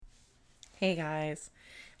Hey guys,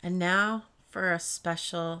 and now for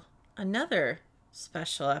another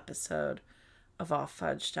special episode of All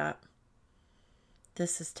Fudged Up.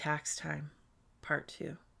 This is Tax Time, Part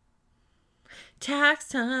 2. Tax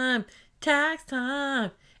time, tax time,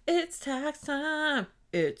 it's tax time,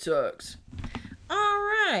 it sucks.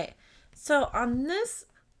 Alright, so on this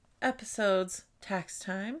episode's Tax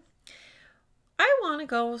Time, I want to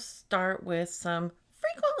go start with some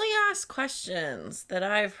frequently asked questions that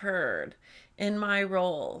I've heard in my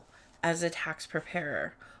role as a tax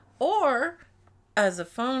preparer or as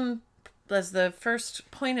the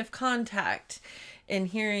first point of contact in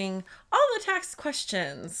hearing all the tax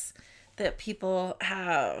questions that people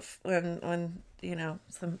have when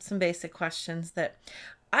some basic questions that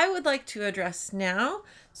I would like to address now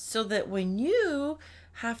so that when you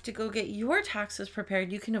have to go get your taxes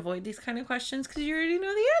prepared, you can avoid these kind of questions because you already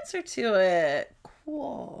know the answer to it.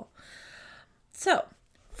 Cool. So,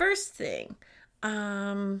 first thing,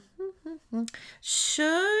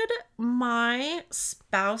 should my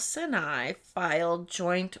spouse and I file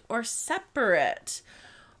joint or separate?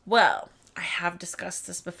 Well, I have discussed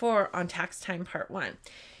this before on Tax Time Part 1.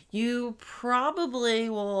 You probably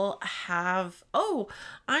will have... Oh,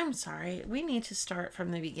 I'm sorry. We need to start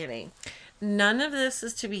from the beginning. None of this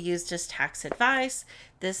is to be used as tax advice.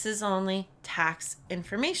 This is only tax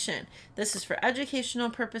information. This is for educational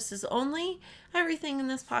purposes only. Everything in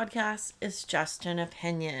this podcast is just an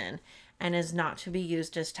opinion and is not to be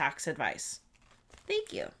used as tax advice.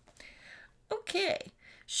 Thank you. Okay.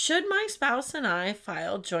 Should my spouse and I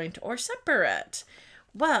file joint or separate?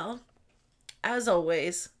 Well, as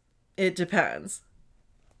always, it depends.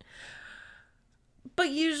 But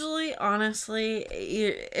usually, honestly,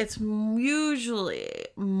 it's usually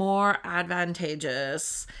more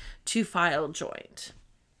advantageous to file joint.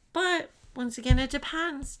 But once again, it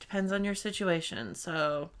depends. Depends on your situation.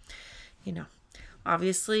 So,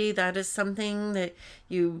 obviously that is something that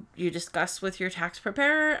you discuss with your tax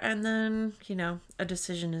preparer, and then, a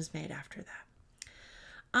decision is made after that.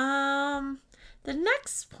 The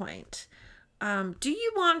next point, do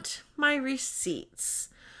you want my receipts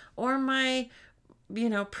or my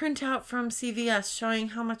printout from CVS showing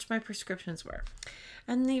how much my prescriptions were?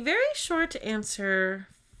 And the very short answer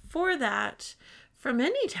for that from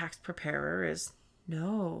any tax preparer is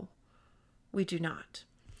no, we do not.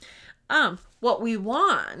 What we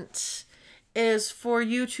want is for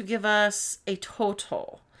you to give us a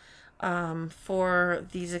total for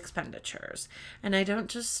these expenditures. And I don't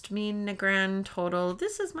just mean a grand total.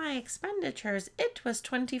 This is my expenditures. It was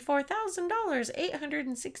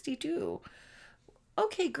 $24,862.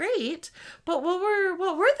 Okay, great. But what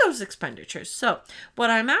were those expenditures? So what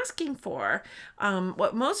I'm asking for,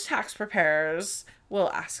 what most tax preparers will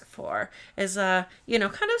ask for is kind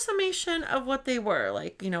of summation of what they were.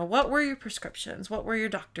 Like, what were your prescriptions? What were your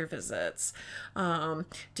doctor visits?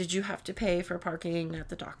 Did you have to pay for parking at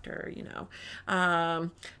the doctor?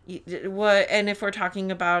 What, and if we're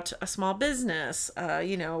talking about a small business,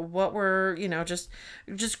 what were,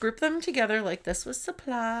 just group them together. Like, this was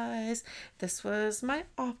supplies. This was my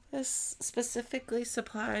office, specifically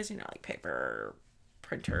supplies, like paper,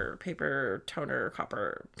 printer, paper, toner,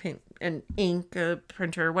 copper, paint, and ink,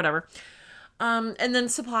 printer, whatever. And then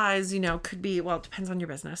supplies, could be, well, it depends on your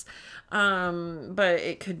business. But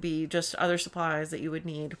it could be just other supplies that you would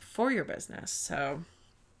need for your business. So,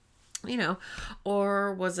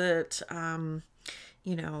 or was it,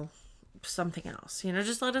 something else,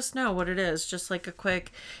 just let us know what it is. Just like a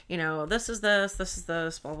quick, this is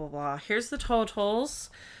this, blah, blah, blah. Here's the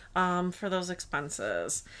totals for those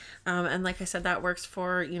expenses. And like I said, that works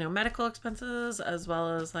for, medical expenses as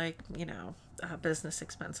well as business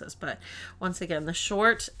expenses. But once again, the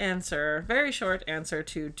very short answer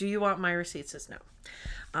to do you want my receipts is no.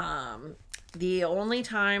 The only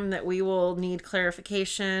time that we will need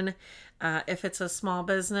clarification, if it's a small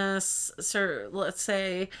business, let's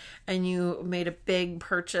say, and you made a big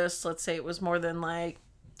purchase, let's say it was more than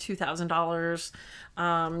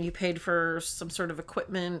 $2,000, you paid for some sort of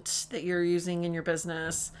equipment that you're using in your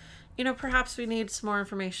business, perhaps we need some more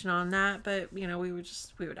information on that, but, we would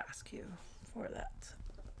ask you for that.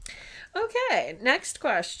 Okay, next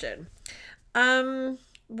question.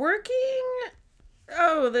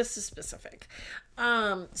 This is specific.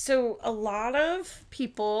 So a lot of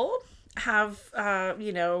people have,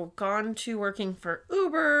 gone to working for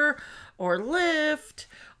Uber or Lyft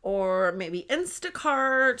or maybe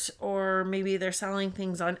Instacart, or maybe they're selling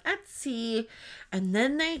things on Etsy, and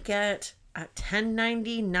then they get a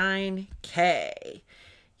 1099K,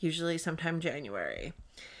 usually sometime January.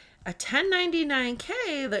 A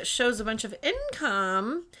 1099K that shows a bunch of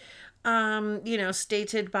income,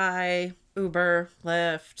 stated by Uber,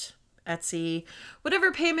 Lyft, Etsy,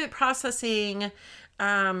 whatever payment processing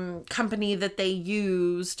company that they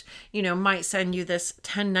used, might send you this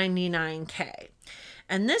 1099K.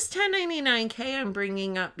 And this 1099K I'm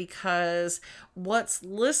bringing up because what's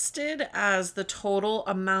listed as the total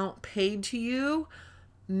amount paid to you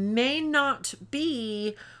may not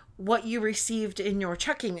be what you received in your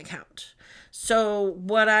checking account. So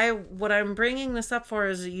what I'm bringing this up for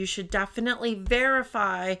is you should definitely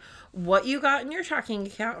verify what you got in your checking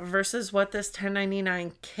account versus what this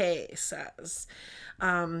 1099K says.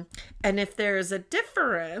 And if there's a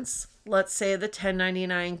difference, let's say the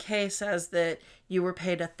 1099K says that you were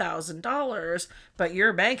paid $1,000, but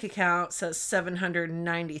your bank account says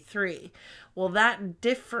 $793. Well, that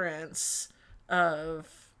difference of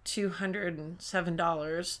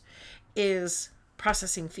 $207 is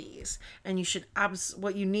processing fees, and you should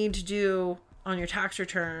what you need to do on your tax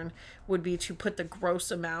return would be to put the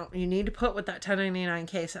gross amount. You need to put what that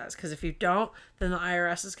 1099K says, because if you don't, then the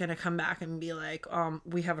IRS is going to come back and be like,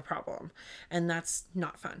 we have a problem, and that's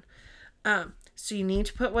not fun. So you need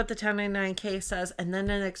to put what the 1099K says, and then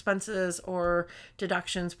an expenses or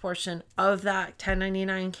deductions portion of that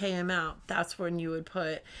 1099K amount. That's when you would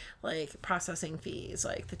put like processing fees,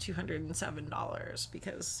 like the $207,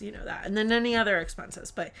 because that, and then any other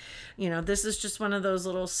expenses. But this is just one of those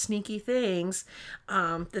little sneaky things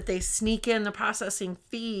that they sneak in the processing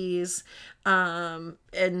fees, and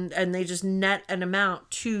they just net an amount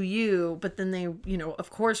to you, but then they of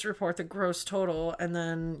course report the gross total, and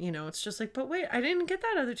then it's just like, but wait, I didn't get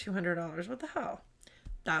that other $200. What the hell?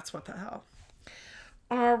 That's what the hell.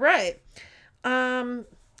 All right.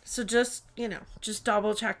 So just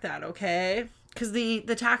double check that, okay? Because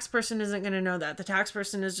the tax person isn't going to know that. The tax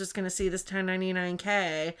person is just going to see this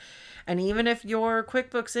 1099K, and even if your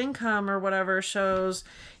QuickBooks income or whatever shows,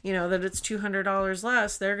 that it's $200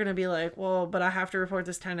 less, they're going to be like, well, but I have to report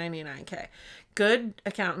this 1099K. Good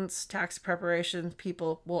accountants, tax preparation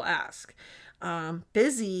people will ask.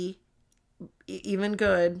 Busy, even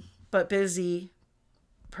good, but busy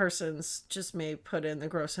persons just may put in the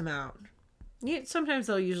gross amount. Sometimes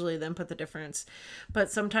they'll usually then put the difference,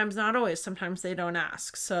 but sometimes not always. Sometimes they don't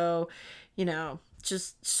ask. So,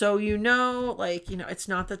 just so it's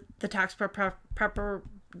not that the tax prepper,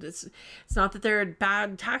 it's not that they're a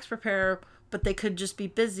bad tax preparer, but they could just be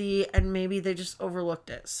busy and maybe they just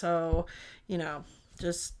overlooked it. So,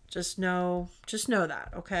 just know that,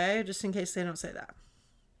 okay? Just in case they don't say that.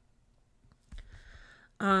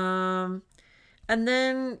 And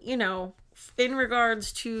then, in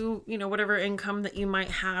regards to, whatever income that you might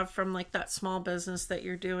have from like that small business that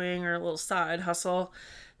you're doing or a little side hustle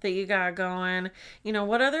that you got going,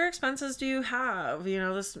 what other expenses do you have?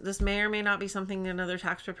 This may or may not be something another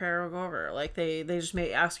tax preparer will go over. Like they just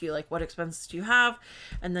may ask you like, what expenses do you have?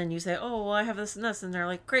 And then you say, oh, well, I have this and this. And they're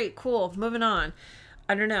like, great, cool, moving on.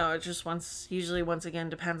 I don't know. It just usually once again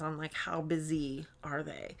depends on like how busy are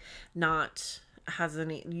they. Not has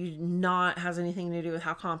anything to do with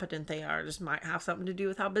how competent they are. Just might have something to do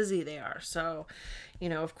with how busy they are. So,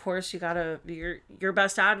 of course, your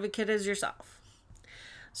best advocate is yourself.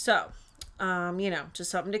 So, just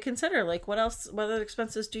something to consider. Like, what other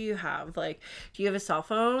expenses do you have? Like, do you have a cell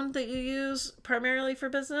phone that you use primarily for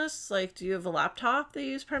business? Like, do you have a laptop that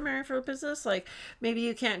you use primarily for business? Like, maybe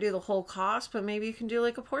you can't do the whole cost, but maybe you can do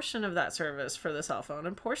like a portion of that service for the cell phone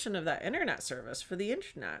and portion of that internet service for the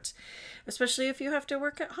internet, especially if you have to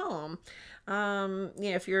work at home.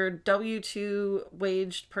 If you're a W-2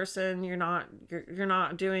 waged person, you're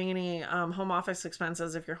not doing any home office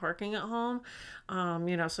expenses if you're working at home.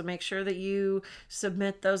 So make sure that you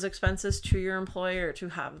submit those expenses to your employer to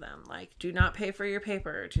have them. Like, do not pay for your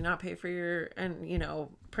paper, do not pay for your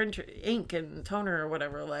printer, ink and toner or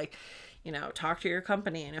whatever. Like, talk to your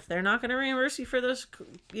company, and if they're not going to reimburse you for those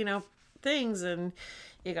things, and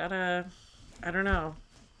you gotta, I don't know,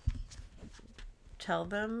 tell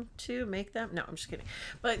them to make them. No, I'm just kidding.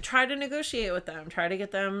 But try to negotiate with them. Try to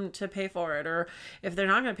get them to pay for it. Or if they're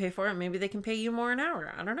not going to pay for it, maybe they can pay you more an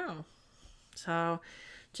hour. I don't know. So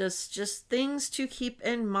just things to keep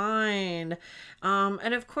in mind.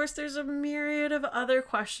 And of course, there's a myriad of other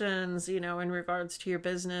questions, in regards to your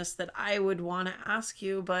business that I would want to ask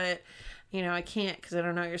you, but, I can't because I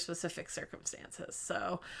don't know your specific circumstances.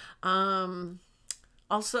 So,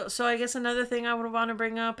 Also, so I guess another thing I would want to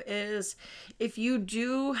bring up is if you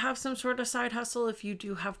do have some sort of side hustle, if you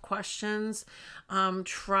do have questions,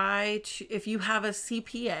 try to, if you have a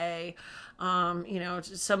CPA,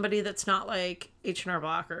 somebody that's not like H&R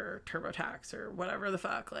Block or TurboTax or whatever the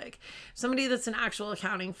fuck, like somebody that's an actual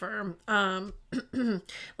accounting firm,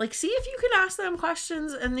 like see if you could ask them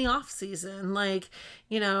questions in the off season, like,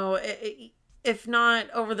 if not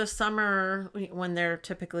over the summer when they're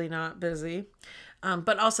typically not busy,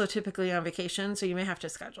 but also typically on vacation, so you may have to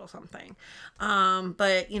schedule something.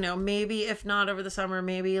 But maybe if not over the summer,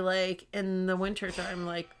 maybe like in the winter time,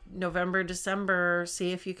 like November, December,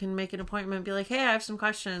 see if you can make an appointment. Be like, hey, I have some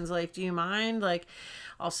questions. Like, do you mind? Like,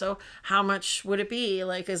 also, how much would it be?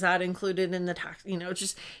 Like, is that included in the tax?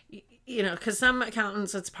 Just because some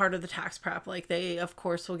accountants, it's part of the tax prep. Like they, of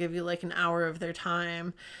course, will give you like an hour of their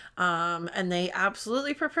time. And they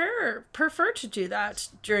absolutely prefer to do that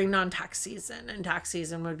during non-tax season. And tax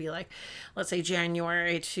season would be like, let's say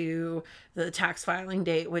January to the tax filing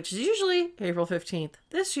date, which is usually April 15th.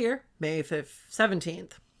 This year, May 5th,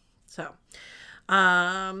 17th. So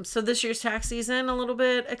this year's tax season a little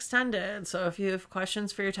bit extended. So if you have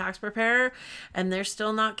questions for your tax preparer and they're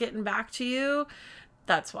still not getting back to you,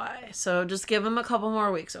 that's why. So just give them a couple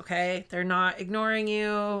more weeks, okay? They're not ignoring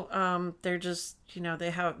you. They're just,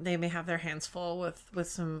 they may have their hands full with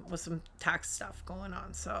some tax stuff going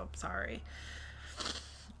on. So sorry.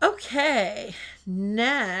 Okay,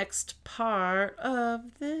 next part of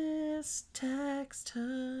this tax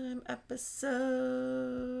time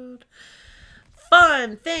episode.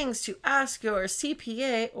 Fun things to ask your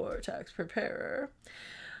CPA or tax preparer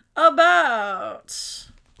about.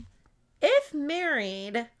 If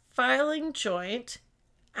married, filing joint,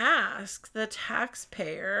 ask the tax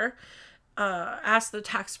preparer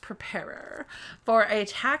for a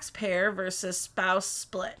taxpayer versus spouse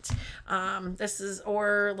split. This is,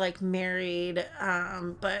 or like married,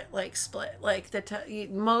 but like split. Like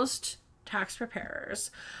most tax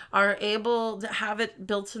preparers are able to have it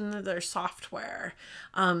built into their software,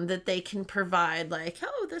 that they can provide, like,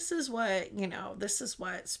 oh, this is what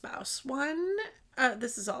spouse one,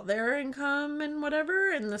 this is all their income and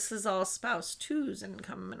whatever, and this is all spouse two's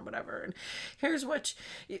income and whatever, and here's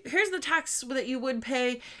the tax that you would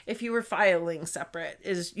pay if you were filing separate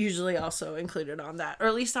is usually also included on that, or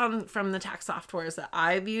at least from the tax softwares that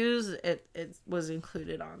I've used, it was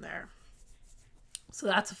included on there. So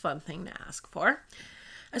that's a fun thing to ask for,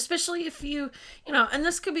 especially if and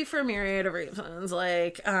this could be for a myriad of reasons,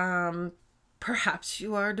 like perhaps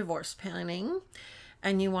you are divorce planning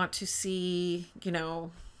and you want to see,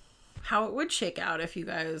 how it would shake out if you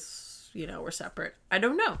guys, were separate. I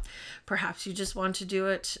don't know. Perhaps you just want to do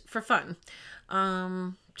it for fun.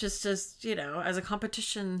 Just as, as a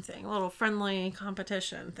competition thing, a little friendly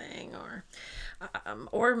competition thing,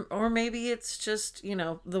 or maybe it's just,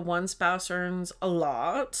 the one spouse earns a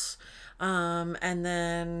lot. And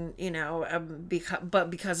then,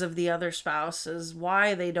 because of the other spouses,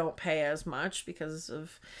 why they don't pay as much because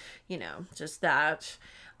of, just that.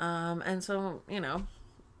 And so,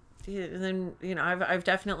 then, I've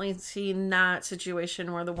definitely seen that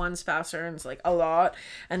situation where the one spouse earns like a lot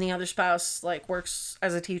and the other spouse like works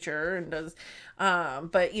as a teacher and does,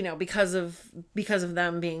 but because of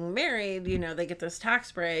them being married, they get this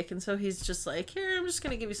tax break. And so he's just like, here, I'm just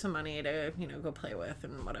going to give you some money to, go play with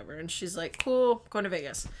and whatever. And she's like, cool, going to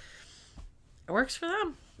Vegas. It works for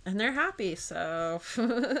them and they're happy. So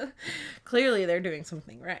clearly they're doing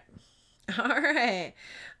something right. All right.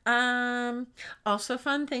 Also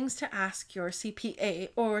fun things to ask your CPA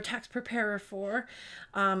or tax preparer for,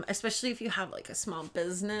 especially if you have like a small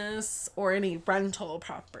business or any rental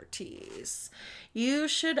properties. You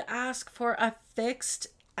should ask for a fixed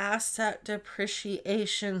asset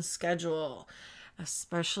depreciation schedule,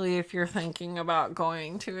 especially if you're thinking about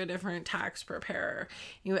going to a different tax preparer.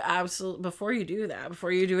 You absolutely, before you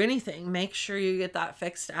do anything, make sure you get that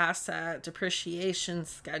fixed asset depreciation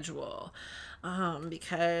schedule,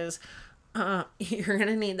 because you're going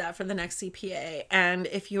to need that for the next CPA. And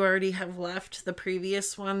if you already have left the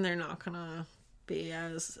previous one, they're not going to be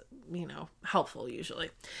as, helpful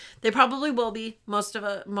usually. They probably will be. Most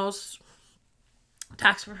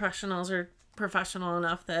tax professionals are professional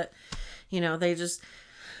enough that, they just,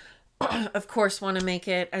 of course, want to make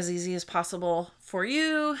it as easy as possible for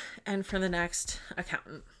you and for the next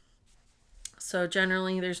accountant. So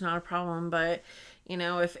generally there's not a problem, but,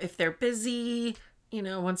 if they're busy,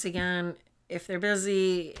 once again, if they're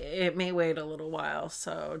busy, it may wait a little while.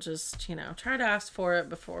 So just, try to ask for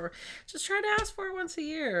it just try to ask for it once a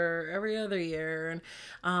year or every other year. And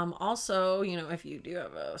also, if you do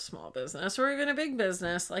have a small business or even a big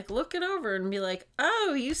business, like look it over and be like,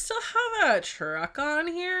 oh, you still have a truck on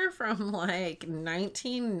here from like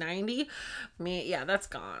 1990. Yeah, that's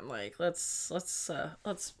gone. Like let's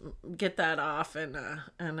get that off and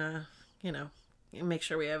make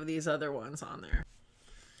sure we have these other ones on there.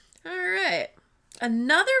 All right.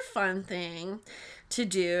 Another fun thing to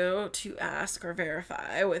do to ask or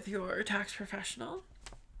verify with your tax professional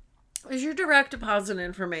is your direct deposit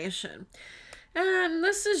information. And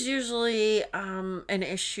this is usually an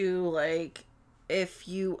issue like if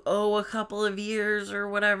you owe a couple of years or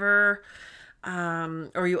whatever,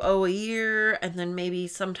 or you owe a year and then maybe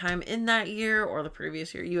sometime in that year or the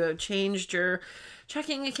previous year you have changed your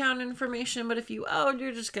checking account information, but if you owed,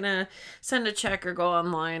 you're just gonna send a check or go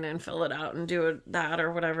online and fill it out and do that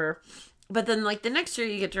or whatever. But then like the next year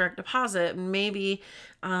you get direct deposit and maybe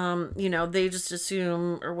they just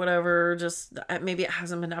assume or whatever, just maybe it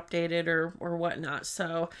hasn't been updated or whatnot.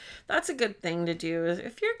 So that's a good thing to do is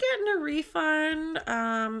if you're getting a refund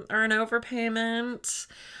or an overpayment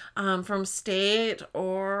from state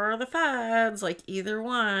or the feds, like either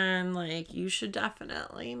one, like you should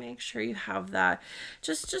definitely make sure you have that.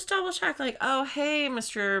 Just double check, like, oh, hey,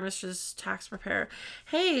 Mr. or Mrs. Tax Preparer,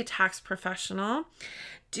 hey, tax professional,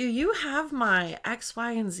 do you have my X,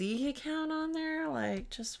 Y, and Z account on there? Like,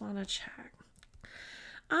 just want to check.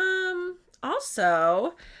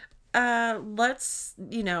 Also,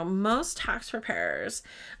 most tax preparers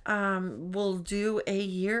will do a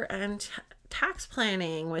year-end tax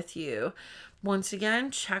planning with you. Once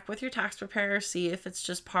again, check with your tax preparer, see if it's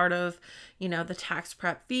just part of, the tax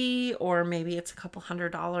prep fee, or maybe it's a couple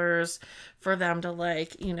 $100 for them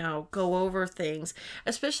to go over things.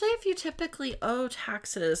 Especially if you typically owe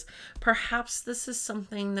taxes, perhaps this is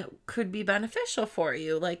something that could be beneficial for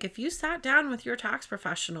you. Like if you sat down with your tax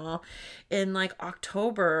professional in like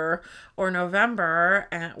October or November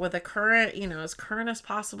and with a current, as current as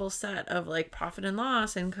possible set of like profit and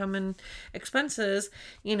loss, income and expenses,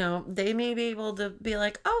 they may be able to be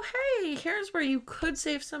like, oh, hey, here's where you could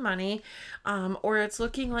save some money, or it's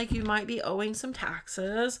looking like you might be owing some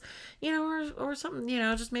taxes, or something,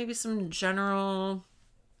 just maybe some general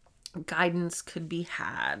guidance could be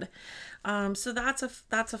had. So that's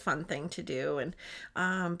a fun thing to do. And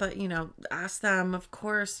but ask them, of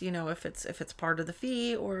course, if it's part of the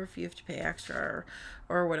fee or if you have to pay extra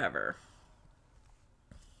or whatever.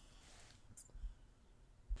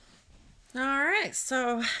 All right,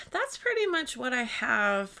 so that's pretty much what I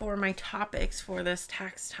have for my topics for this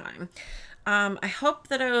tax time. I hope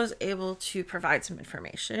that I was able to provide some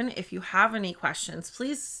information. If you have any questions,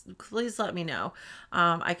 please let me know.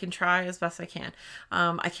 I can try as best I can.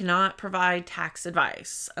 I cannot provide tax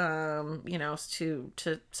advice,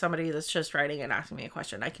 to somebody that's just writing and asking me a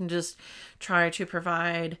question. I can just try to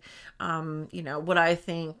provide, what I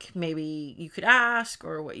think maybe you could ask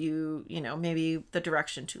or what maybe the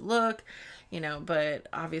direction to look. But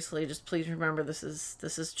obviously just please remember this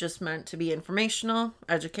is just meant to be informational,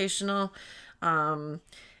 educational,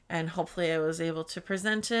 and hopefully I was able to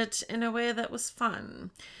present it in a way that was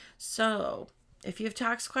fun. So if you have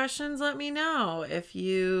tax questions, let me know. If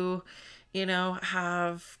you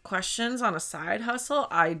have questions on a side hustle,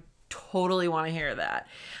 I totally want to hear that.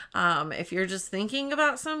 If you're just thinking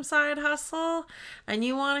about some side hustle and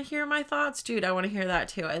you want to hear my thoughts, dude, I want to hear that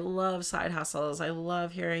too. I love side hustles. I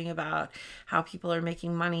love hearing about how people are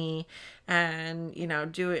making money and,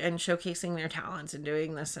 and showcasing their talents and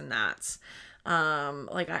doing this and that.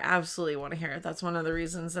 I absolutely want to hear it. That's one of the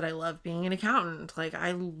reasons that I love being an accountant. Like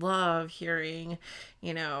I love hearing,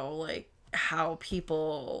 how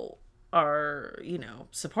people are,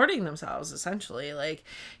 supporting themselves essentially.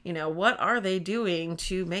 What are they doing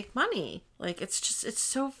to make money? It's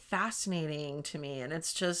so fascinating to me. And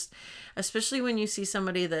it's just, especially when you see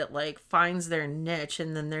somebody that finds their niche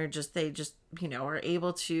and then they just, are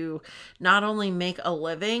able to not only make a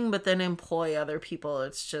living, but then employ other people.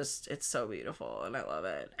 It's so beautiful and I love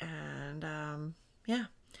it. And, yeah.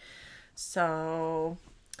 So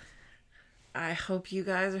I hope you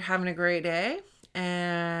guys are having a great day.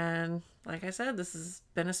 And like I said, this has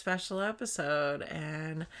been a special episode,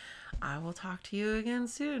 and I will talk to you again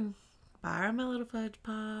soon. Bye, my little fudge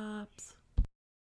pops.